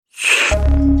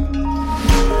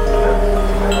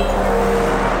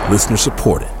Listener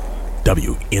supported.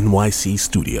 WNYC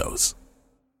Studios.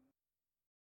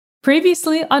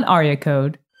 Previously on Aria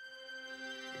Code.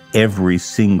 Every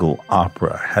single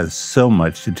opera has so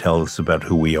much to tell us about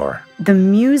who we are. The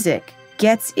music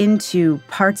gets into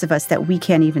parts of us that we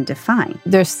can't even define.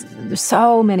 There's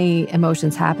so many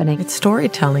emotions happening. It's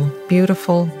storytelling,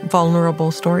 beautiful,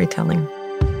 vulnerable storytelling.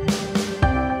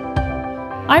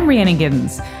 I'm Rhiannon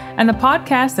Giddens, and the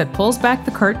podcast that pulls back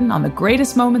the curtain on the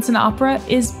greatest moments in opera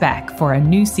is back for a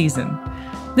new season.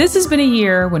 This has been a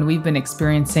year when we've been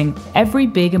experiencing every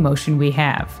big emotion we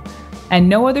have, and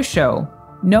no other show,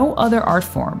 no other art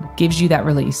form gives you that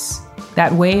release,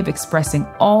 that way of expressing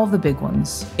all the big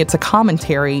ones. It's a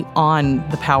commentary on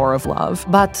the power of love.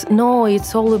 But no,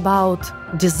 it's all about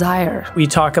desire. We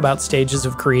talk about stages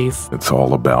of grief. It's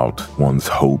all about one's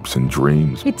hopes and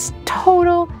dreams. It's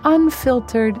total,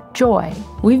 unfiltered joy.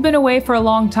 We've been away for a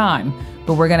long time,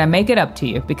 but we're going to make it up to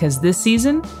you because this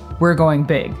season, we're going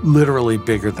big. Literally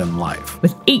bigger than life.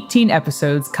 With 18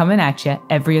 episodes coming at you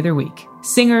every other week.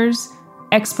 Singers,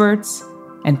 experts,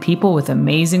 and people with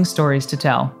amazing stories to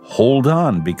tell. Hold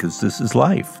on, because this is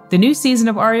life. The new season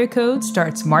of Aria Code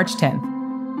starts March 10th.